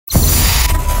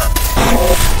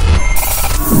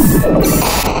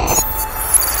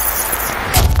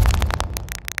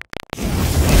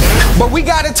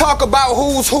talk about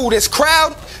who's who. This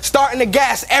crowd starting to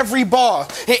gas every bar.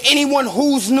 And anyone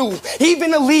who's new, even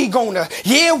the league owner.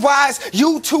 Yeah, Wise,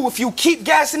 you too. If you keep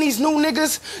gassing these new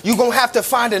niggas, you gonna have to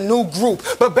find a new group.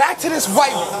 But back to this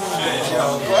white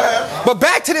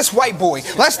boy.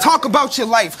 Let's talk about your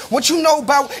life. What you know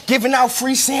about giving out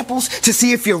free samples to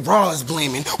see if your raw is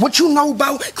blaming? What you know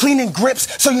about cleaning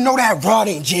grips so you know that rod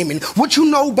ain't jamming? What you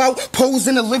know about posing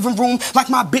in the living room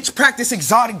like my bitch practice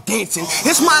exotic dancing?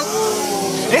 It's my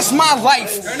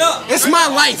life. It's my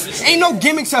life. Ain't no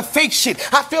gimmicks or fake shit.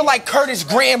 I feel like Curtis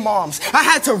grandmoms. I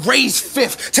had to raise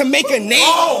fifth to make a name.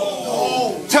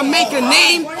 To make a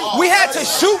name, we had to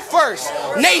shoot first.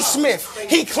 Naismith,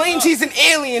 he claims he's an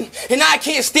alien and I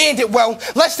can't stand it. Well,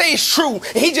 let's say it's true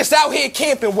and he just out here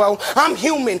camping. Well, I'm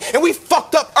human and we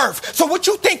fucked up Earth. So what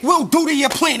you think we'll do to your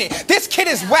planet? This kid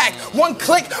is whack. One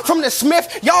click from the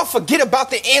Smith, y'all forget about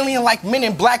the alien like Men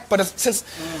in Black. But since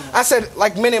I said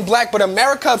like Men in Black, but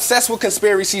America obsessed with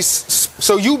conspiracies.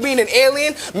 So you being an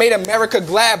alien made America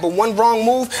glad, but one wrong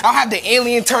move, I'll have the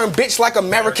alien turn bitch like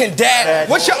American Dad.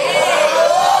 What's your... Y'all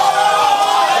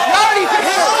need to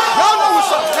hear it. Y'all know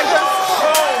what's up, nigga.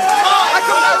 Like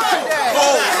American Dad.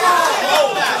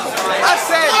 I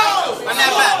said,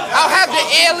 I'll have the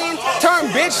alien turn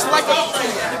bitch like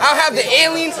I'll have the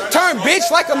alien turn bitch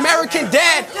like American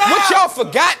Dad. What y'all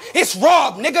forgot? It's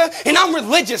Rob, nigga, and I'm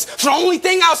religious. So the only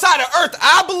thing outside of Earth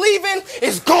I believe in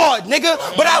is God, nigga.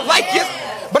 But I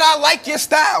like your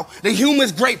style. The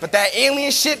humor's great, but that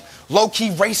alien shit,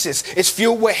 low-key racist. It's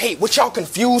fueled with hate. What y'all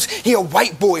confused? He a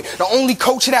white boy. The only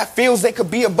culture that feels they could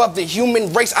be above the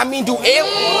human race. I mean, do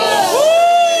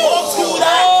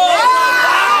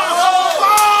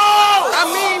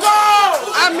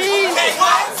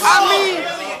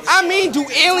do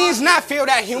aliens not feel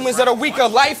that humans are the weaker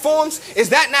life forms? Is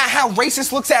that not how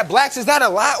racist looks at blacks? Is that a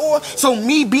lie? Or so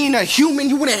me being a human,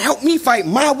 you wouldn't help me fight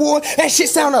my war? That shit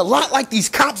sound a lot like these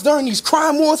cops during these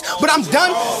crime wars. But I'm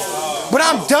done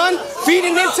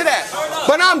feeding into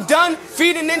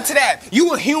that.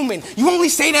 You a human. You only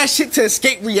say that shit to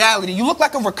escape reality. You look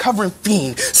like a recovering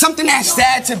fiend. Something that's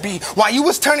sad to be. While you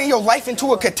was turning your life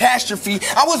into a catastrophe,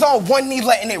 I was on one knee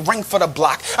letting it ring for the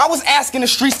block. I was asking the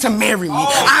streets to marry me.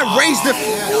 I raised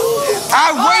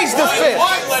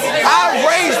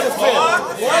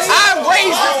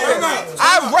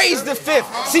the fifth.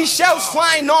 See shells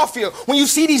flying off you. When you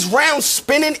see these rounds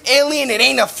spinning, alien, it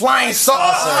ain't a flying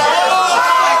saucer.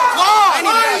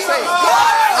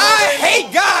 I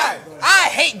hate God. I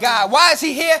hate God. Why is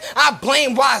he here? I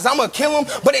blame Wise. I'ma kill him,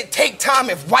 but it take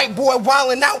time. If white boy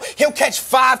wildin' out, he'll catch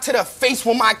 5 to the face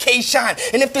when my K shine.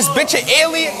 And if this bitch an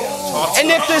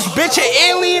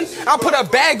alien, I'll put a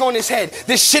bag on his head.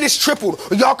 This shit is tripled.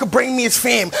 Or y'all could bring me his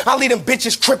fam. I'll leave them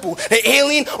bitches crippled. The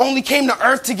alien only came to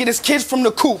Earth to get his kids from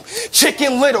the coop.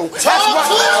 Chicken Little. That's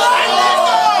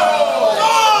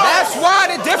why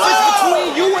the difference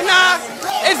between you and I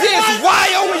is this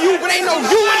Y.O and you, but ain't no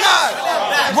you and I.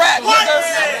 Rap, nigga.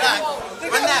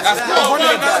 That's good.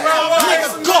 Nigga,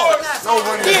 go.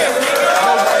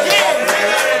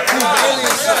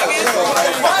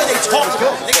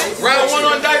 Round 1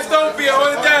 on dystopiate.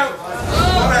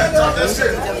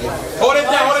 Hold it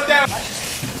down.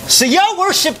 So y'all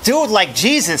worship dude like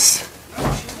Jesus.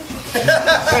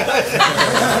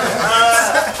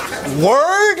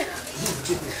 Word?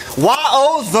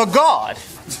 Y.O the God.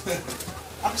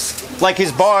 Like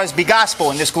his bars be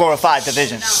gospel in this glorified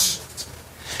division.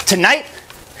 Tonight,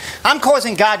 I'm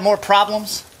causing God more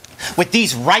problems with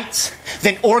these rites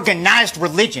than organized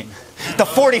religion. The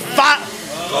 45...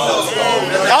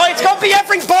 Oh, it's gonna be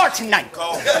every bar tonight.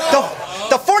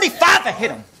 The 45 I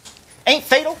hit him. Ain't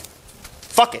fatal?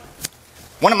 Fuck it.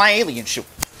 One of my aliens shoot.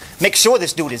 Make sure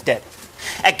this dude is dead.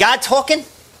 At God Talking,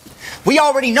 we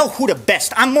already know who the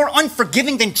best. I'm more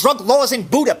unforgiving than drug laws in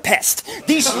Budapest.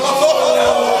 These...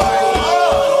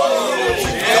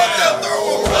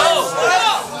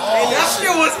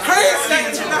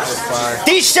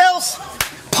 These shells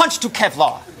punch to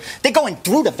Kevlar. They're going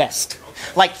through the vest.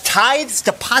 Like tithes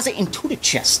deposit into the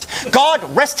chest. God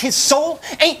rest his soul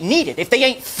ain't needed if they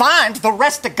ain't find the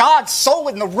rest of God's soul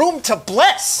in the room to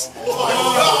bless. That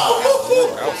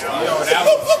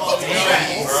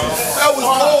was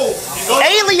cold.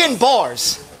 Alien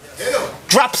bars.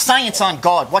 Drop science on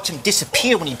God. Watch him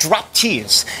disappear when he dropped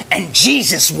tears. And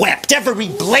Jesus wept every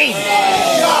blade.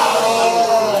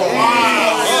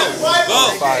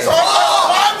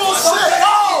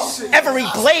 Every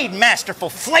blade masterful,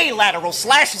 flay lateral,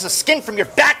 slashes the skin from your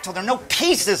back till there are no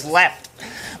pieces left.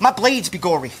 My blades be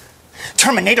gory.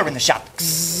 Terminator in the shop.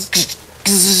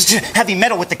 Heavy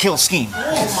metal with the kill scheme.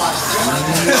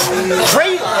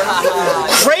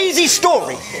 Crazy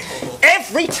story.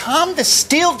 Every time the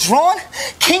steel drawn,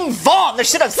 King Vaughn,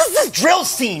 this is drill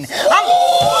scene.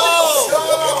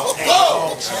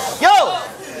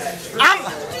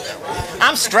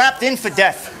 I'm strapped in for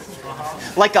death.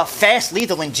 Like a fast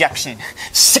lethal injection.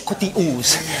 Sick with the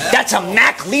ooze. That's a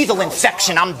Mac lethal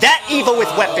infection. I'm that evil with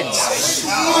weapons.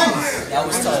 That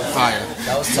was tough. Fire.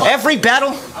 That was tough. Every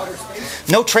battle,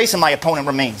 no trace of my opponent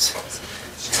remains.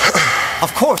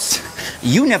 Of course,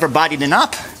 you never bodied an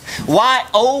op.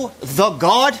 Y.O the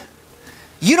God?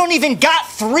 You don't even got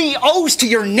 3 O's to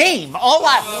your name. All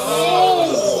I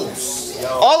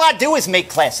do is make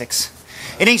classics.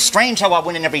 It ain't strange how I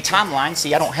win in every timeline.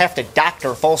 See, I don't have to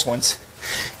doctor false ones.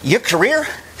 Your career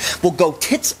will go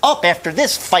tits up after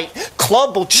this fight.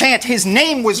 Club will chant his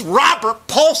name was Robert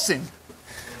Paulson.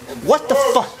 What the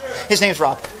fuck? His name's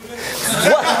Rob.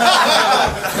 What?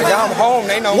 Nigga, I'm home,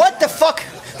 they know. What the fuck?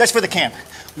 That's for the camp.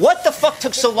 What the fuck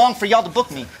took so long for y'all to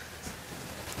book me?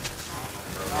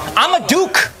 I'm a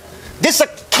duke. This a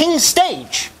king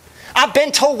stage. I've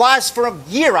been told wise for a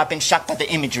year. I've been shocked by the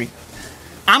imagery.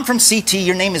 I'm from CT.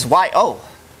 Your name is Y.O.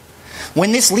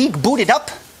 When this league booted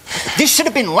up, this should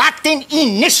have been locked in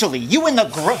initially. You in the Yo.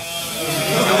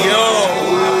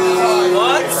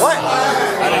 What? What?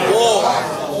 Whoa.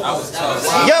 That was tough.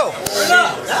 Yo.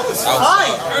 That was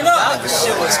fine. That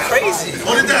shit was crazy.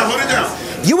 Hold it down, hold it down.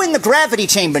 You in the gravity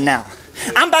chamber now.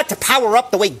 I'm about to power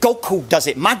up the way Goku does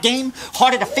it. My game,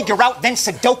 harder to figure out than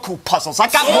Sudoku puzzles. I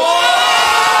got more.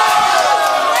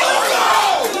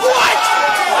 What?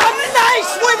 I'm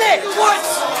nice with it. What?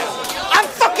 I'm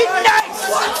fucking nice.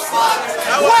 What?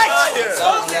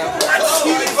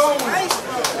 Keep going,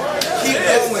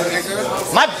 nigga.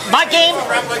 My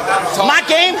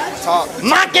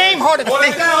game harder to Hold it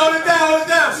figure. down, hold it down, hold it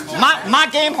down. My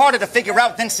game harder to figure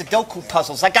out than Sudoku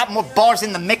puzzles. I got more bars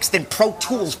in the mix than Pro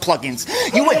Tools plugins.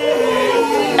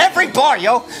 Every bar,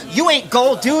 yo. You ain't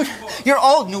gold, dude. You're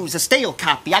old news, a stale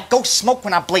copy. I go smoke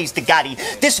when I blaze the Gotti.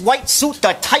 This white suit,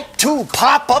 the Type 2,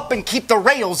 pop up and keep the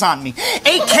rails on me.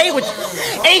 AK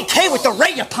with the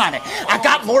ray upon it. I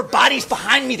got more bodies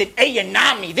behind me than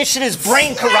Ayanami. This shit is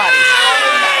brain karate.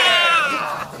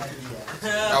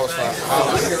 That was fun.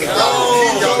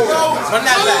 Run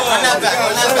that back.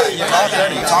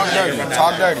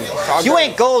 Talk dirty. You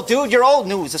ain't gold, dude. You're old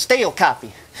news, a stale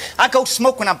copy. I go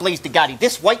smoke when I blaze the Gotti.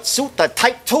 This white suit, the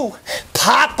Type 2,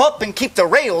 pop up and keep the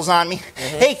rails on me.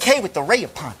 AK with the ray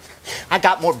upon. I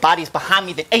got more bodies behind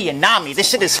me than Ayanami.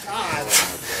 This shit is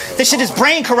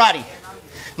brain karate.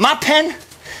 My pen,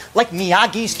 like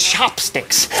Miyagi's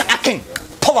chopsticks. I can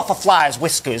pull off a fly's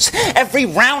whiskers. Every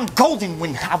round golden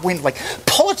win. I win like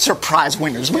Pulitzer Prize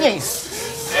winners. We ain't.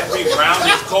 Every round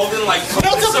is golden like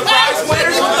Pulitzer Prize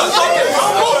winners.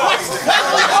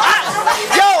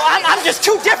 Yo, I'm just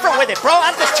too different with it, bro.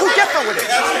 I'm just too different with it.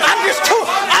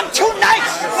 I'm too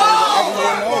nice.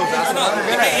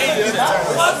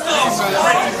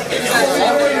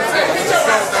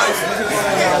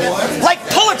 Like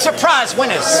Pulitzer Prize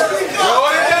winners.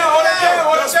 Hold it down, hold it down,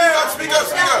 hold it down. Speak up.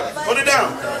 Hold it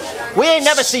down. We ain't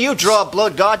never see you draw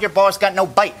blood, God. Your bar's got no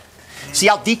bite. See,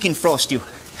 I'll deacon frost you.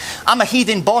 I'm a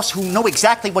heathen boss who know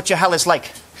exactly what your hell is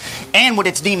like and what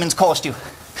its demons cost you.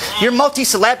 Your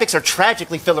multisyllabics are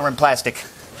tragically filler and plastic.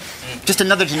 Just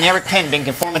another generic pen being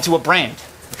conformed into a brand.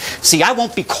 See, I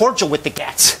won't be cordial with the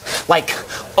gats. Like,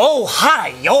 oh,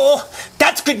 hi, yo.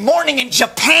 That's good morning in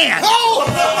Japan.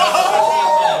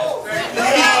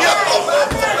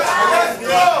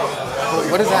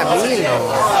 What does that mean,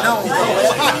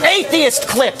 though? Atheist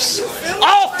clips.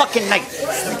 All fucking night.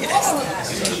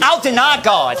 I'll deny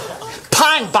God.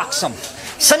 Pine box them.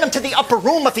 Send them to the upper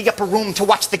room of the upper room to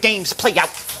watch the games play out.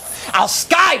 I'll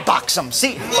skybox them.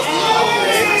 See?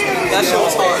 That shit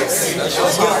was hard.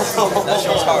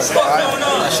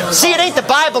 See, it ain't the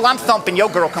Bible I'm thumping. Your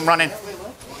girl come running.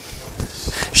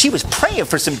 She was praying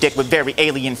for some dick with very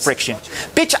alien friction.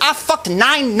 Bitch, I fucked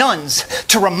 9 nuns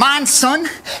to remind son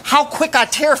how quick I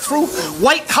tear through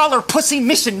white collar pussy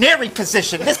missionary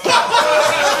position. This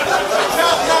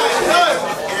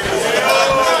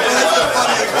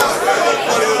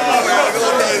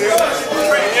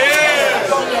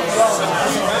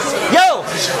Yo!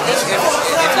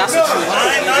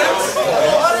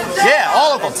 Yeah,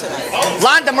 all of them.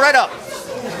 Lined them right up.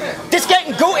 This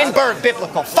getting Gutenberg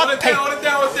biblical. Fuck paper. Hold it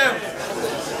down with them.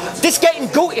 This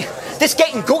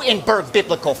getting Gutenberg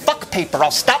biblical. Fuck paper.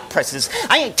 I'll stop presses.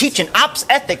 I ain't teaching ops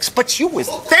ethics, but you was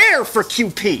there for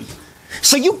QP.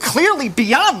 So you clearly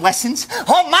beyond lessons.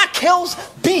 All my kills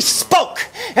bespoke.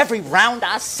 Every round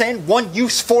I send, one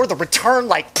use for the return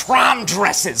like prom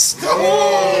dresses. Fire!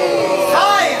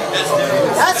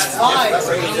 That's fire.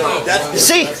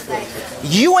 See,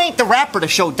 you ain't the rapper to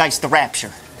show Dice the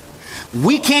Rapture.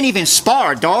 We can't even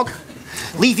spar, dog.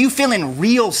 Leave you feeling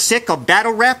real sick of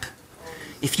battle rap?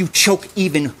 If you choke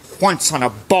even once on a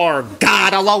bar,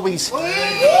 God, I'll always...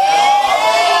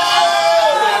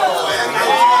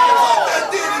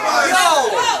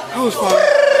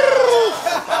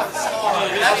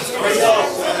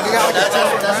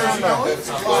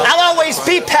 I'll always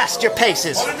be past your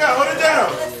paces. Hold it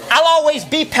down. I'll always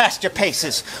be past your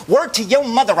paces. Word to your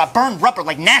mother, I burn rubber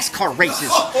like NASCAR races.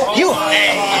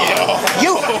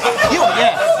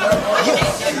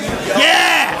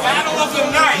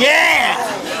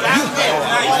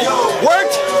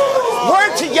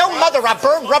 Word to your mother, I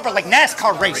burn rubber like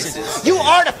NASCAR races. You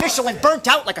artificial and burnt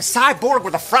out like a cyborg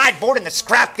with a fried board in the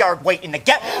scrapyard waiting to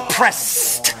get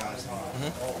pressed.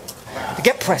 To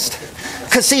get pressed.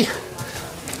 Cause see,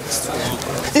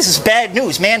 this is bad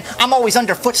news, man. I'm always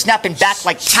underfoot snapping back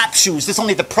like tap shoes. This is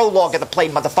only the prologue of the play,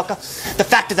 motherfucker. The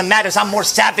fact of the matter is I'm more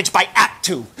savage by Act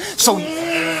 2. So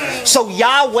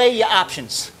y'all weigh your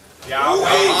options.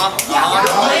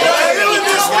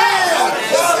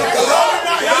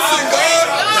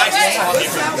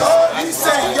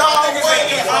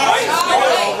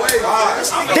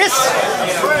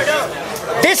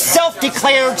 This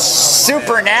self-declared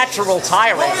supernatural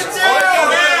tyrant.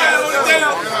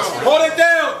 Hold it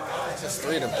down.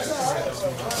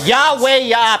 Y'all weigh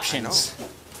your options.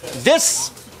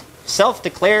 This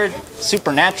self-declared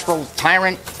supernatural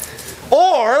tyrant,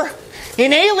 or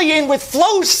an alien with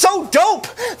flows so dope,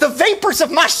 the vapors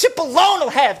of my ship alone will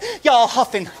have y'all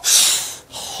huffing.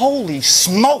 Holy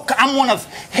smoke, I'm one of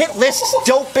HitList's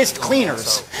dopest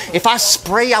cleaners. If I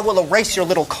spray, I will erase your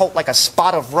little coat like a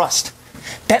spot of rust.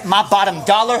 Bet my bottom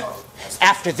dollar,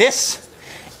 after this,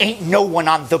 ain't no one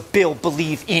on the bill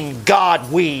believe in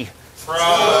God we. One.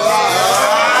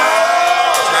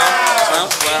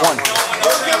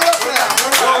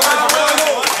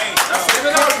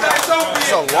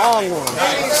 It's a long one.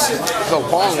 It's a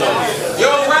long one. Yo,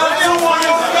 round 2 on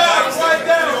your back. Right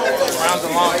down.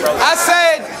 I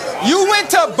said, you went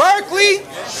to Berkeley.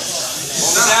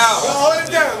 Hold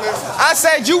it down. I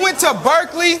said, you went to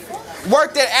Berkeley,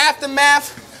 worked at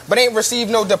Aftermath, but ain't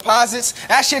received no deposits.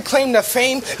 That shit claim to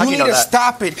fame. You need to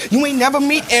stop it. You ain't never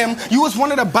meet M. You was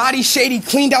one of the body shady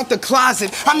cleaned out the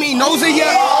closet. I mean, those are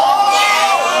your...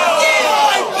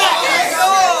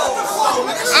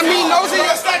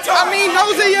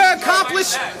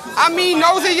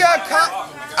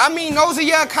 those are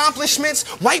your accomplishments.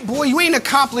 White boy, you ain't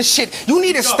accomplished shit. You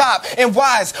need to stop. And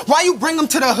Wise, why you bring them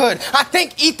to the hood? I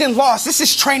think Ethan lost. This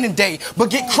is training day. But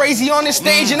get crazy on this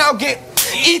stage and I'll get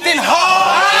Ethan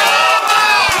hard.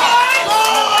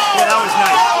 Yeah, that was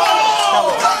nice.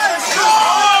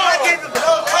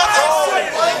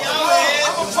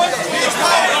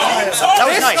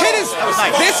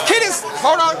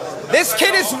 This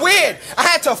kid is weird. I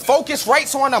had to focus right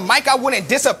so on the mic I wouldn't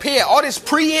disappear. All this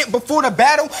preamp before the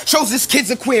battle shows this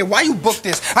kid's a queer. Why you book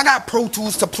this? I got Pro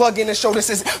Tools to plug in and show this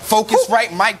is focus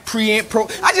right mic preamp pro.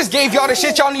 I just gave y'all the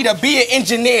shit y'all need to be an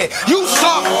engineer. You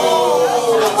suck.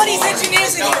 Nobody's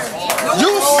engineers in here.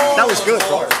 That was good,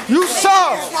 bro. You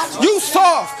soft. You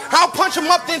soft. I'll punch him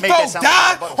up then throw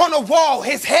dye on the wall.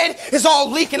 His head is all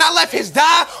leaking. I left his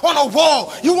dye on a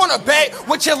wall. You want to bet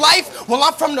with your life? Well,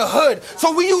 I'm from the hood,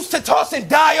 so we used to toss and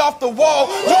die off the wall.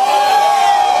 Nigga,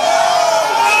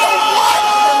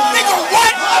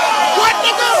 what? What,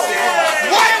 nigga?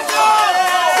 What?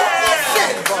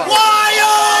 Y.O!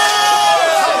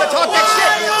 Tell him to talk that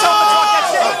shit.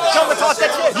 Tell him to talk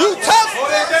that shit. You tough?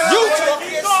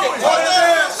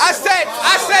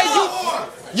 I said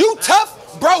you tough?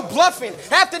 Bro, bluffing.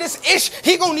 After this ish,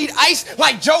 he gon' need ice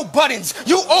like Joe Buttons.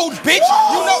 You old bitch.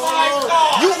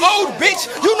 You old bitch.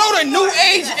 You know the new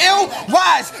age ill.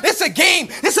 Wise, it's a game.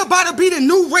 It's about to be the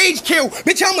new rage kill.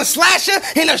 Bitch, I'm a slasher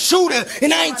and a shooter.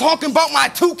 And I ain't talking about my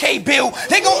 2K bill.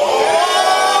 They gon'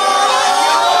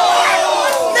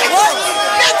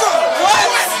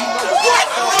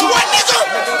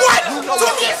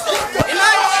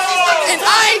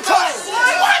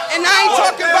 And I ain't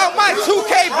talking about my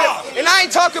 2K bill. And I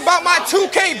ain't talking about my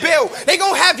 2K bill. They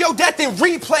gon' have your death in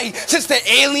replay. Since the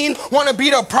alien wanna be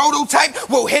the prototype,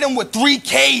 we'll hit him with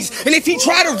 3Ks. And if he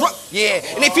try to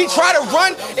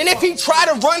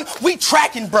run, we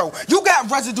tracking, bro. You got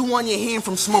residue on your hand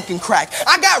from smoking crack.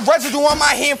 I got residue on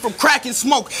my hand from crack and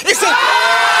smoke. It's a...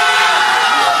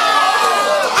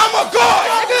 I'm a god,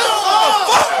 nigga.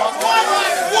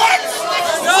 What?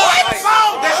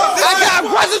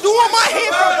 residue on my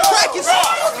hand from crack and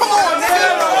smoke. Come on, nigga.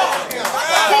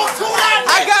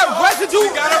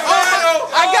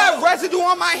 I got residue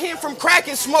on my hand from crack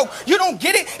and smoke. You don't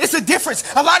get it? It's a difference.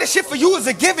 A lot of shit for you is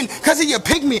a given because of your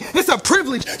pigment. It's a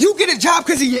privilege. You get a job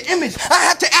because of your image. I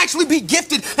have to actually be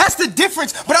gifted. That's the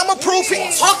difference. But I'm a proof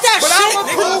here. Talk that shit.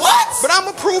 But I'm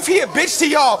a proof here, bitch, to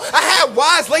y'all. I had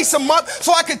wise lace them up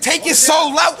so I could take his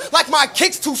soul out like my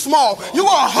kick's too small. You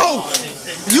are a hoe.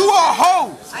 You are a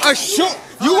hoe.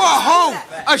 You are a hoe,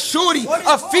 a shorty,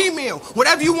 a female,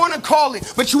 whatever you want to call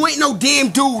it, but you ain't no damn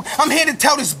dude. I'm here to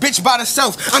tell this bitch about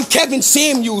herself. I'm Kevin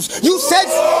Samuels. You said...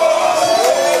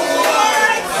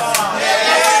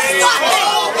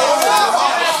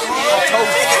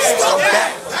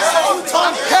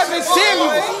 I'm Kevin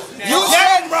Samuels.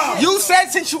 You said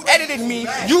since you edited me,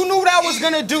 you knew what I was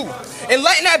gonna do. And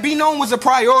letting that be known was a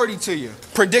priority to you.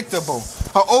 Predictable.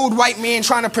 An old white man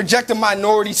trying to project a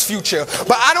minority's future.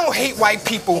 But I don't hate white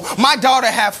people. My daughter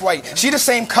half white. She the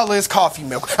same color as coffee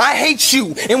milk. I hate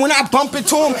you. And when I bump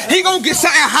into him, he gonna get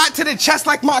something hot to the chest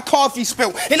like my coffee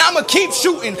spilt. And I'ma keep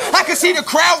shooting. I can see the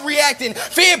crowd reacting.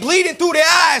 Fear bleeding through their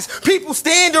eyes. People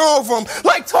standing over him.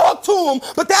 Like, talk to him.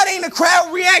 But that ain't a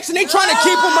crowd reaction. They trying to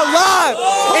keep him alive.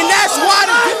 And that's why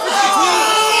the difference between...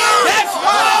 That's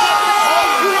why...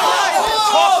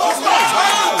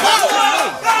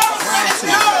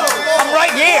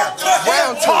 Right here.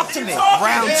 Round two. Talk to me.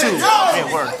 Round two.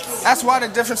 Yeah, word. That's why the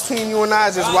difference between you and I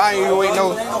is why you ain't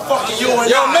no...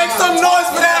 Yo, make some noise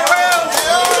for that round.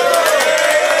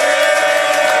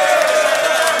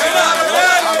 We got a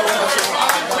battle.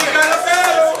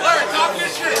 Talk your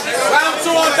shit. Round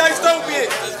two on dystopiate.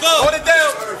 Let's go. Hold it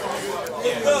down.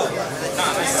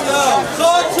 Let's go.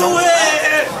 Talk to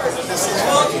it.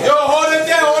 Yo, hold it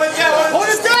down. Hold it down. Hold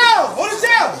it down. Hold it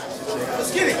down.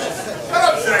 Let's get it.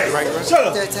 Shut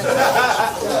up.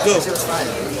 Go.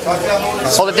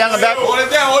 Hold it down the back. Hold it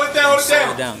down, hold it down, hold it down.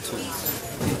 Hold it down, too.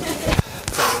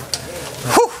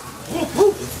 Whew.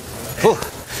 Oh,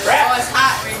 it's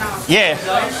hot right now. Yeah.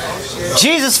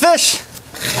 Jesus fish.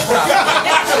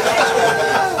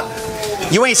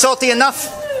 You ain't salty enough?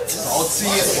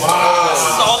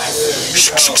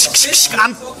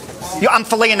 I'm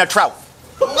filleting a trout.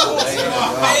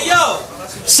 Hey, yo.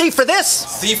 See for this?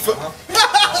 See for...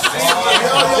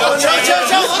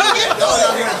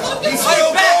 He's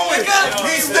still going.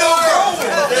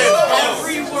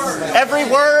 Every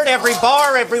word, every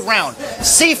bar, every round.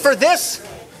 See for this?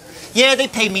 Yeah, they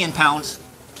pay me in pounds.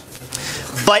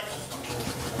 But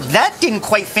that didn't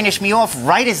quite finish me off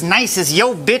right as nice as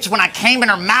yo bitch when I came in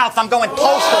her mouth. I'm going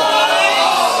postal.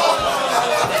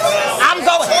 I'm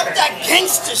going... That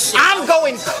gangster shit. I'm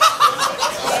going...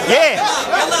 Yeah.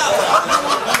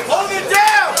 Hold it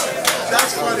down.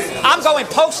 That's funny. I'm going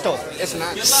postal. It's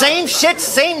not. Same shit,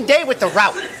 same day with the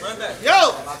route.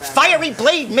 Yo. Fiery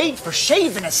blade made for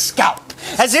shaving a scalp.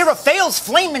 Aziraphale's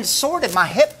flaming sword at my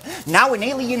hip. Now an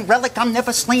alien relic I'm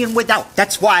never slaying without.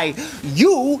 That's why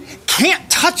you can't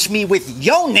touch me with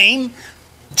your name.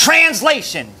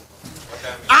 Translation.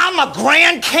 I'm a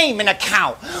Grand Cayman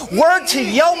account. Word to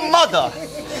your mother.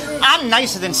 I'm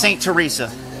nicer than St.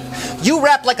 Teresa. You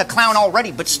rap like a clown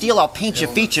already, but still I'll paint your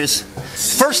features.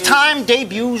 First time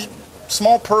debuts,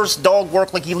 small purse, dog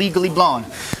work like illegally blonde.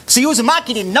 So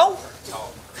Uzumaki didn't know?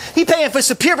 He paying for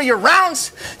superior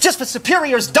rounds just for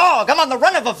Superior's dog. I'm on the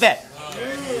run of a vet.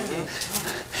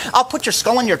 I'll put your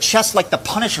skull on your chest like the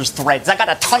Punisher's threads. I got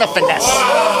a ton of finesse.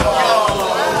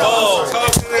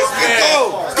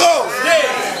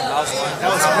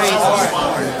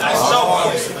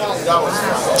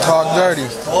 Talk dirty.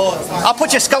 I'll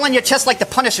put your skull on your chest like the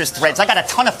Punisher's threads. I got a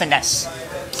ton of finesse.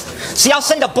 See, I'll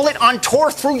send a bullet on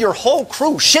tour through your whole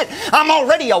crew. Shit, I'm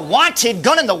already a wanted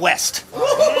gun in the West.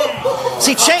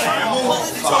 See,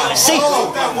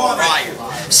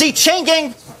 Chain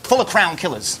Gang, full of crown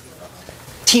killers.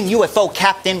 Team UFO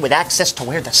captain with access to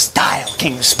where the style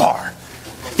kings spar.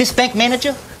 This bank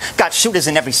manager got shooters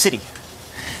in every city.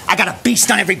 I got a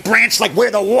beast on every branch like where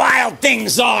the wild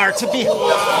things are. To be a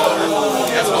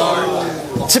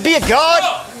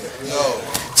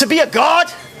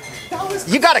god,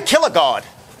 you gotta kill a god.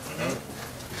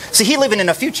 See, he living in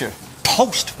a future,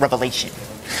 post-revelation,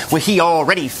 where he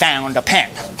already found a pen.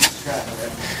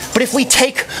 But if we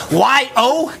take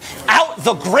Y.O. out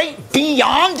the great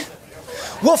beyond,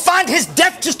 we'll find his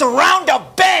death just around a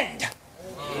bend.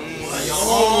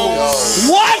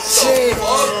 What?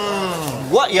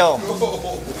 What, yo?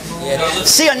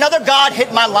 See, another god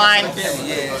hit my line,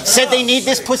 said they need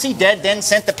this pussy dead, then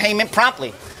sent the payment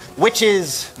promptly, which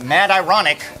is mad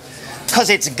ironic, Because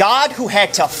it's God who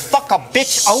had to fuck a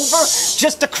bitch over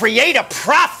just to create a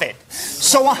prophet.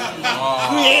 So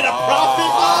create a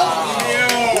prophet?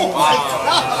 Oh my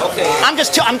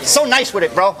God. I'm so nice with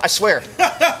it, bro. I swear.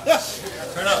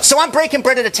 So I'm breaking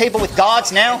bread at a table with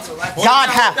gods now? God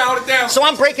how? So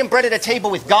I'm breaking bread at a table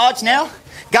with gods now?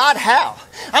 God how?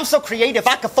 I'm so creative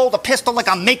I could fold a pistol like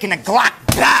I'm making a Glock.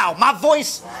 Bow. My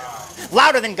voice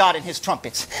louder than God and his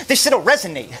trumpets. This shit'll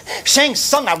resonate. Shang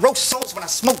Tsung, I roast souls when I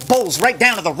smoke bowls right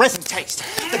down to the resin taste.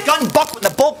 The gun buck when the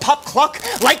bull pup cluck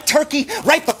like turkey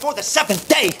right before the 7th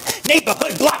day.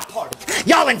 Neighborhood block party.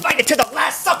 Y'all invited to the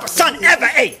last supper son ever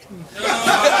ate. Yo,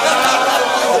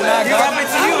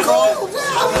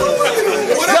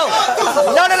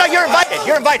 no, you're invited.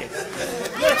 You're invited.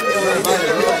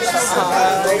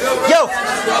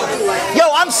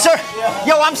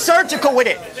 I'm surgical with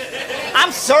it.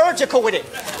 I'm surgical with it.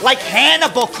 Like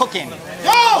Hannibal cooking.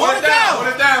 Yo, hold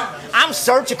it down. I'm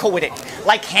surgical with it.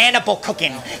 Like Hannibal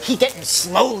cooking. He getting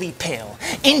slowly pale.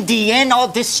 In the end, all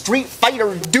this street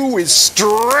fighter do is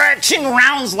stretching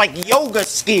rounds like yoga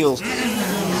skills.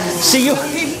 See,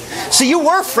 you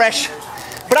were fresh,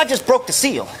 but I just broke the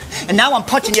seal. And now I'm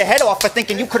punching your head off for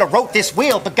thinking you could have wrote this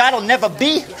wheel, but God'll never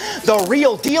be the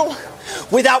real deal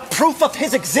without proof of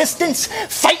his existence,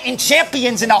 fighting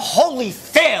champions in a holy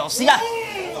fail. See, I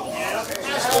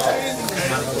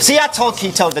told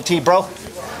Keto the T, bro.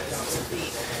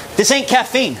 This ain't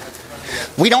caffeine.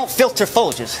 We don't filter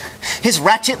Folgers. His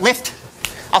ratchet lift,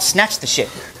 I'll snatch the shit.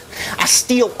 I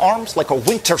steal arms like a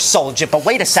winter soldier, but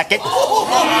wait a second.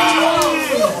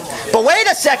 But wait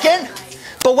a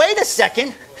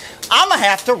second. I'ma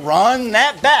have to run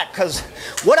that back, because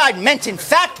what I'd meant in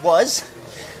fact was,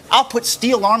 I'll put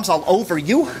steel arms all over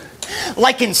you,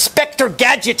 like Inspector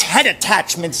Gadget's head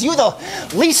attachments. You the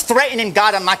least threatening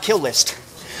god on my kill list.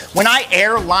 When I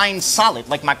airline solid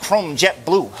like my chrome jet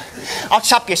blue, I'll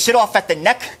chop your shit off at the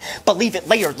neck, but leave it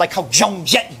layered like how Joan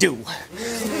Jett do.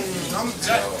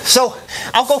 So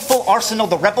I'll go full Arsenal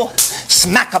the Rebel,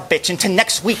 smack a bitch into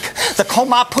next week. The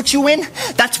coma I put you in,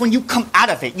 that's when you come out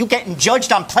of it. You getting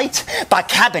judged on plates by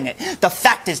cabinet. The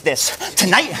fact is this,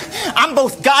 tonight I'm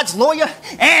both God's lawyer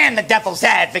and the devil's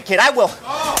advocate. I will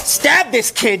stab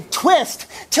this kid, twist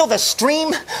till the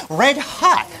stream red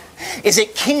hot. Is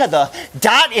it king of the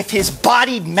dot if his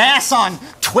bodied mass on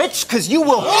Twitch? Cause you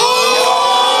will...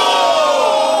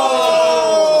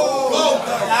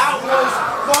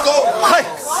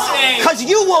 Because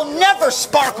you will never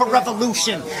spark a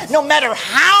revolution, no matter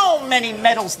how many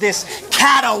medals this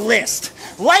catalyst.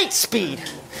 Light speed.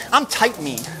 I'm tight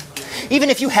mean. Even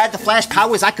if you had the flash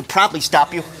powers, I could probably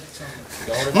stop you.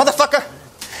 Motherfucker,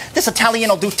 this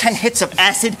Italian will do 10 hits of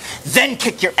acid, then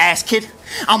kick your ass, kid.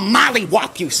 I'll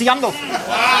mollywop you. See, I'm the...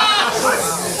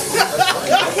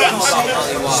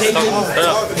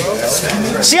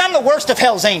 See, I'm the worst of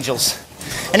Hell's Angels.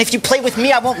 And if you play with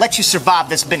me, I won't let you survive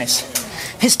this business.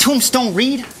 His tombstone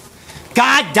read,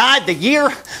 God died the year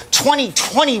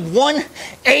 2021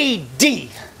 AD.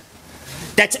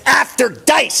 That's after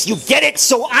dice, you get it?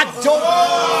 So I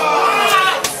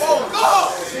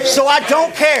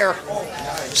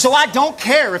don't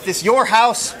care if it's your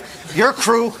house, your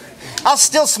crew. I'll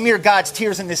still smear God's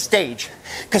tears in this stage.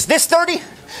 Because this 30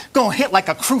 gonna hit like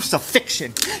a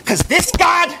crucifixion. Because this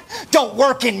God don't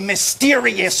work in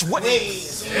mysterious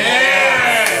ways.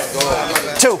 Yeah.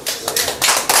 2.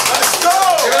 Let's go!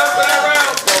 Give it up for that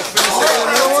round.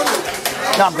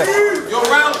 No, I'm good. Yo,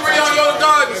 round 3 on Yo the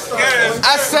God.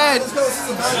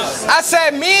 I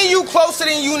said, me and you closer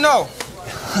than you know.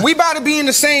 We about to be in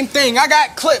the same thing. I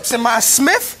got clips in my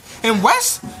Smith and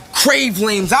West. Crave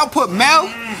lames. I'll put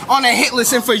Mel on a hit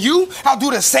list, and for you, I'll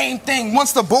do the same thing.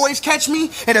 Once the boys catch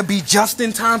me, it'll be just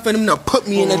in time for them to put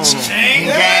me in the chain.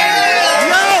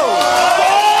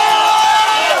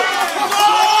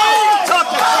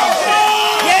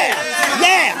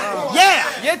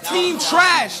 Your team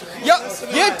trash.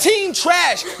 Your team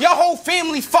trash. Your whole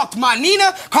family fucked. My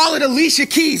Nina, call it Alicia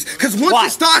Keys. Cause once you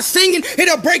start singing,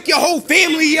 it'll break your whole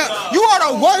family up. You are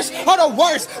the worst of the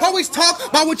worst. Always talk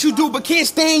about what you do, but can't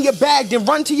stay in your bag. Then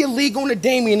run to your league on the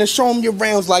Damien and show them your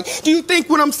rounds. Like, do you think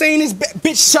what I'm saying is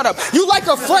bitch, shut up. You like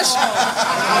a fresh...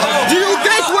 Do you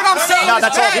think what I'm saying is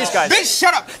that's bad? all these guys. Bitch,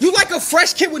 shut up. You like a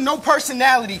fresh kid with no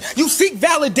personality. You seek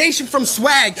validation from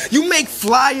swag. You make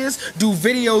flyers, do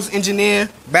videos, engineer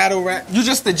Battle rap. You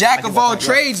just the jack of all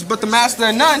trades, but the master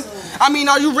of none. I mean,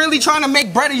 are you really trying to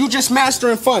make bread or you just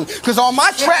mastering fun? Cause all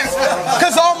my trap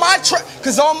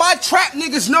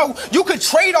niggas know you could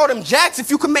trade all them jacks if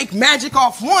you could make magic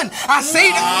off one. I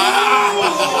say that.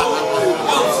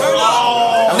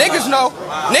 Niggas know.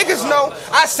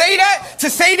 I say that to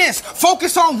say this.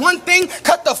 Focus on one thing,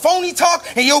 cut the phony talk,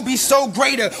 and you'll be so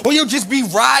greater. Or you'll just be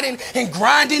riding and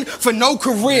grinding for no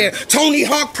career. Tony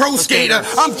Hawk Pro Skater.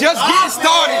 I'm just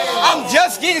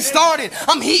getting started.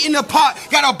 I'm heating the pot.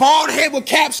 Got a bald head with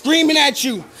Cap screaming at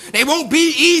you. They won't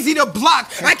be easy to block.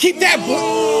 I keep that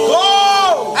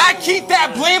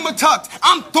blammer tucked.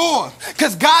 I'm Thor.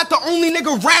 Cause God the only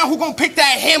nigga around who gon' pick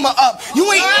that hammer up.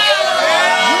 You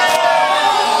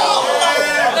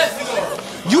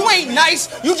ain't nice,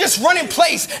 you just run in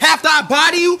place. After I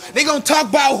body you, they gon' talk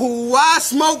about who I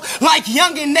smoke like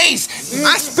Young and Ace.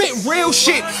 I spit real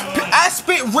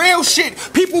shit.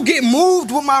 People get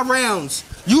moved with my rounds.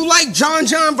 You like John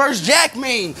versus Jack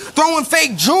Main, throwing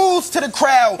fake jewels to the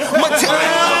crowd.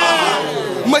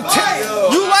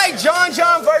 You like John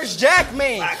versus Jack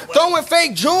Main, throwing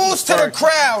fake jewels to the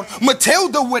crowd.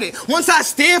 Matilda with it. Once I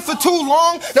stare for too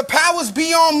long, the powers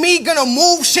be on me, gonna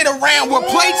move shit around. With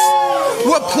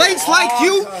plates like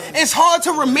you, it's hard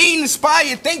to remain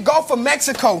inspired. Thank God for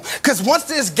Mexico, cause once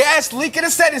this gas leak, it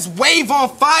set his wave on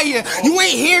fire. You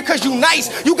ain't here cause you nice.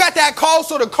 You got that call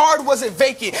so the card wasn't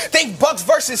vacant. Think Bucks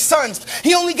versus Suns.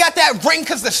 He only got that ring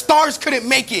cause the stars couldn't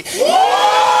make it. He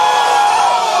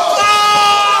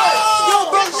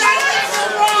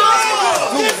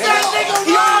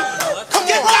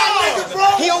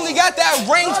only got that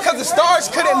ring cause the stars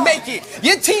couldn't make it.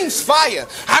 Your team's fire.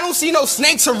 I don't see no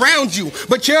snakes around you,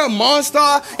 but you're a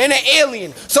monster and an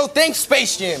alien. So thanks,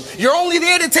 Space Jam. You're only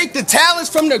there to take the talents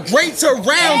from the greats around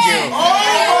you.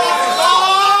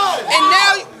 And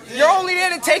now you're only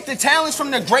there to take the talents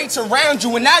from the greats around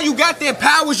you, and now you got their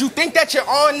powers. You think that you're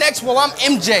on next? Well, I'm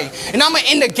MJ, and I'ma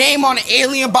end the game on an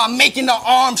alien by making the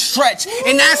arm stretch.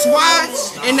 And that's why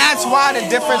the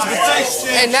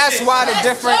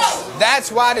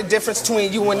difference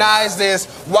between you and I is there's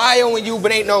Y.O and you,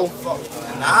 but ain't no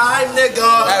Nah,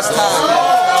 nigga. That's time.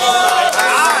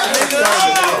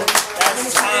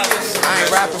 I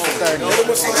ain't rapping for 30. I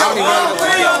don't even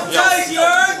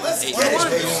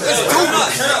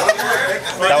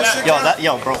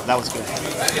bro, that was good.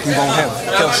 You want him.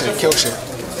 Kill shit.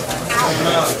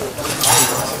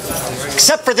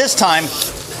 Except for this time,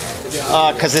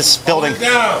 because this building.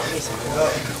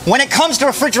 When it comes to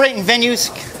refrigerating venues,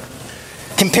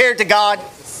 compared to God,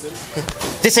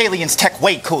 this alien's tech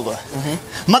way cooler.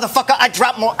 Motherfucker, I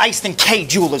drop more ice than K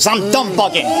Jewelers. I'm dumb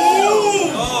bugging.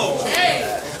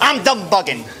 I'm dumb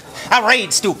bugging. I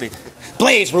raid stupid.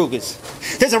 Blaze Rugers.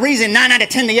 There's a reason 9 out of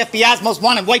 10 of the FBI's most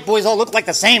wanted white boys all look like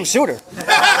the same shooter.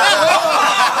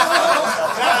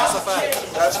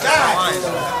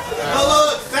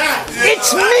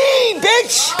 It's me,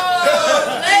 bitch!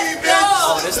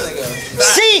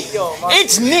 See,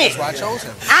 it's me.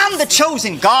 I'm the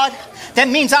chosen, God. That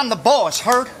means I'm the boss,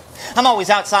 heard? I'm always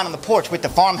outside on the porch with the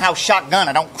farmhouse shotgun.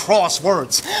 I don't cross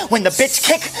words. When the bitch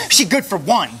kick, she good for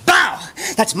one. Bow!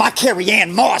 That's my Carrie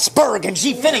Ann Mossberg, and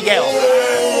she finna yell.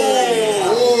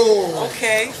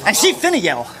 Okay. And she finna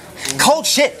yell. Cold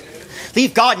shit.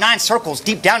 Leave God 9 circles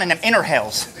deep down in them inner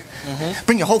hells.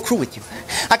 Bring your whole crew with you.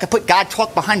 I could put God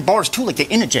talk behind bars too, like they're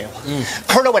in a jail.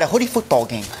 Curto at a hoodie football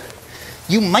game.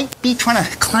 You might be trying to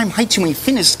climb heights when you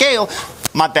finish scale.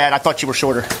 My bad, I thought you were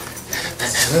shorter.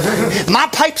 My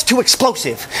pipe's too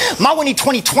explosive. My Winnie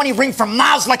 2020 ring for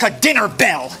miles like a dinner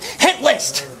bell.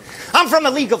 HitList. I'm from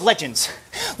a League of Legends.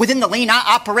 Within the lane I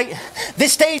operate,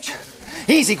 this stage,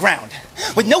 easy ground.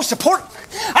 With no support,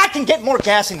 I can get more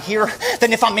gas in here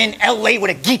than if I'm in LA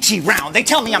with a Geechee round. They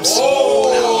tell me I'm... That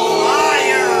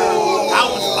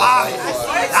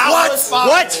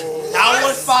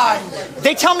was fire.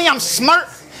 They tell me I'm smart,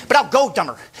 but I'll go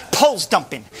dumber. Poles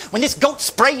dumping. When this goat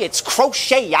spray, it's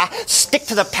crochet. I stick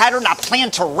to the pattern I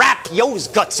plan to wrap yo's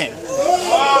guts in.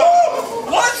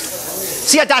 What?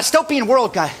 See, a dystopian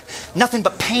world got nothing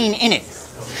but pain in it.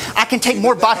 I can take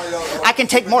more bodily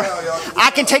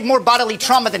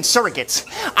trauma than surrogates.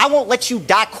 I won't let you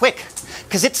die quick,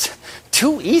 because it's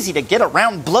too easy to get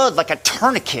around blood like a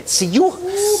tourniquet. See, you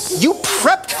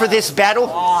prepped for this battle.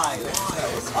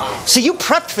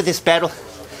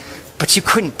 But you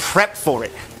couldn't prep for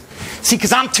it. See,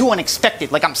 because I'm too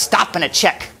unexpected, like I'm stopping a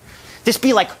check. This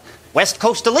be like West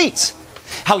Coast elites.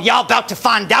 How y'all about to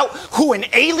find out who an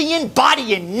alien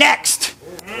bodying next?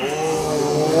 Yo,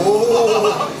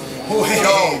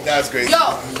 that's crazy.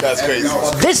 That's crazy.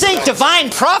 This ain't divine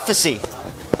prophecy.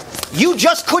 You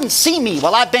just couldn't see me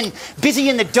while I've been busy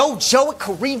in the dojo. It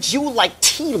could read you like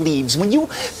tea leaves. When you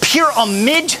peer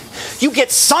amid, you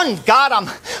get sunned. God, I'm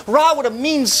raw with a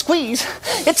mean squeeze.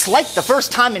 It's like the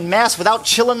first time in mass without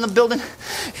chill in the building.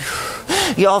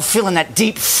 Y'all feeling that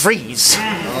deep freeze.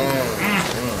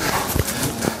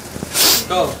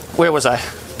 Where was I?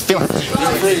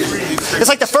 It's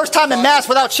like the first time in mass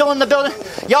without chill in the building.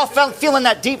 Y'all feeling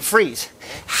that deep freeze.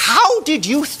 How did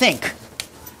you think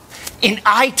an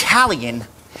Italian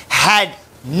had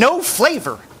no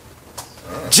flavor?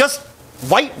 Just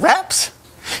white wraps?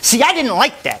 See, I didn't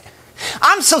like that.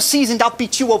 I'm so seasoned, I'll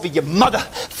beat you over your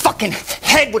motherfucking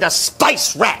head with a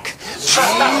spice rack.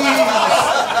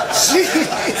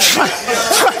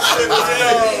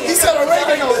 He said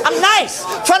oregano. I'm nice.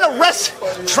 Trying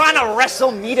to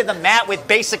wrestle me to the mat with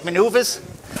basic maneuvers.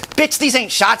 Bitch, these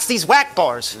ain't shots, these whack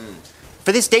bars.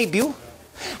 For this debut,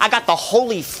 I got the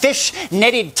holy fish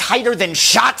netted tighter than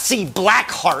Shotzi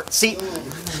Blackheart. See,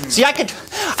 I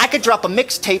could drop a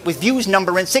mixtape with views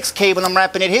number and 6K when I'm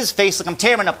rapping at his face like I'm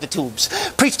tearing up the tubes.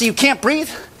 Preach to you can't breathe?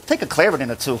 Take a Claritin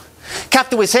or two. Cap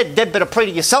to his head, dead better pray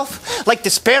to yourself. Like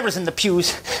despair is in the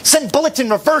pews. Send bullets in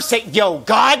reverse at yo,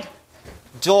 God.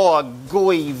 Dog,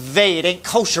 gooey, vey, it ain't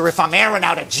kosher if I'm airing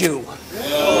out a Jew. Why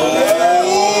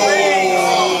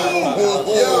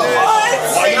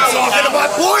you talking to my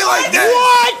boy like that?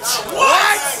 What?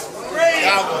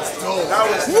 That was dope.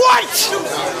 What?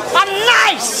 I'm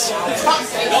nice.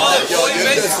 Yo,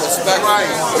 you're disrespectful.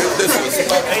 You're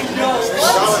disrespectful.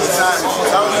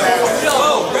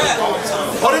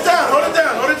 Hold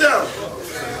it down.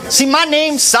 See, my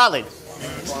name's Solid.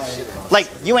 Like,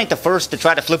 you ain't the first to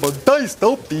try to flip a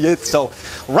dystopiate, so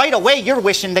right away you're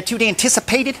wishing that you'd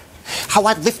anticipated how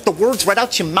I'd lift the words right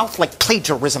out your mouth like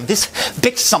plagiarism. This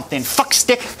bitch something, fuck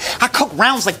stick. I cook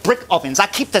rounds like brick ovens. I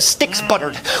keep the sticks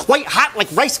buttered, white hot like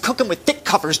rice cooking with thick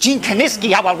covers. Gene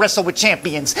Kaniski, how I wrestle with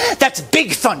champions. That's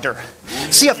big thunder.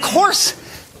 See, of course,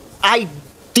 I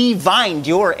divined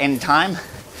your end time.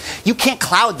 You can't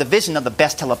cloud the vision of the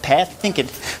best telepath. Think it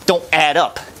don't add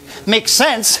up. Makes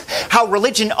sense how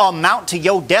religion amount to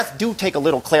yo death do take a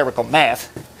little clerical math.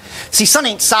 See, sun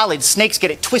ain't solid, snakes get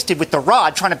it twisted with the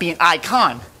rod trying to be an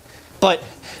icon. But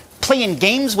playing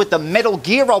games with the Metal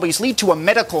Gear always lead to a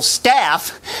medical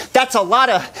staff. That's a lot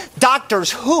of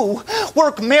doctors who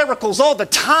work miracles all the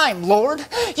time, Lord.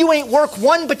 You ain't work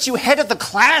one, but you head of the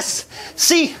class.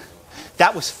 See,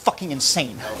 that was fucking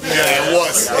insane. Yeah, it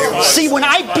was. See, when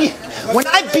I beat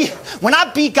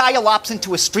Gaialops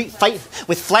into a street fight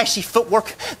with flashy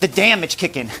footwork, the damage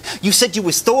kicking. You said you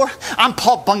was Thor? I'm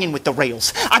Paul Bunyan with the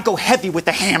rails. I go heavy with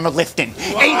the hammer lifting.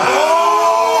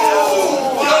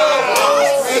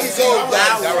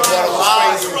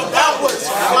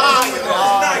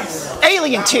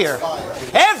 Alien tier.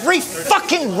 Every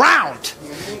fucking round.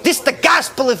 This the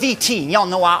gospel of ET. Y'all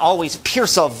know I always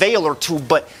pierce a veil or two,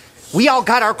 but we all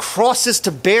got our crosses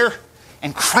to bear,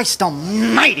 and Christ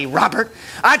almighty, Robert,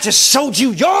 I just showed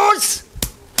you yours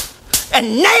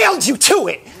and nailed you to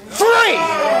it. Free!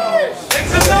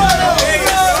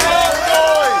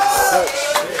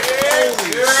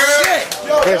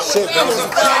 Shit.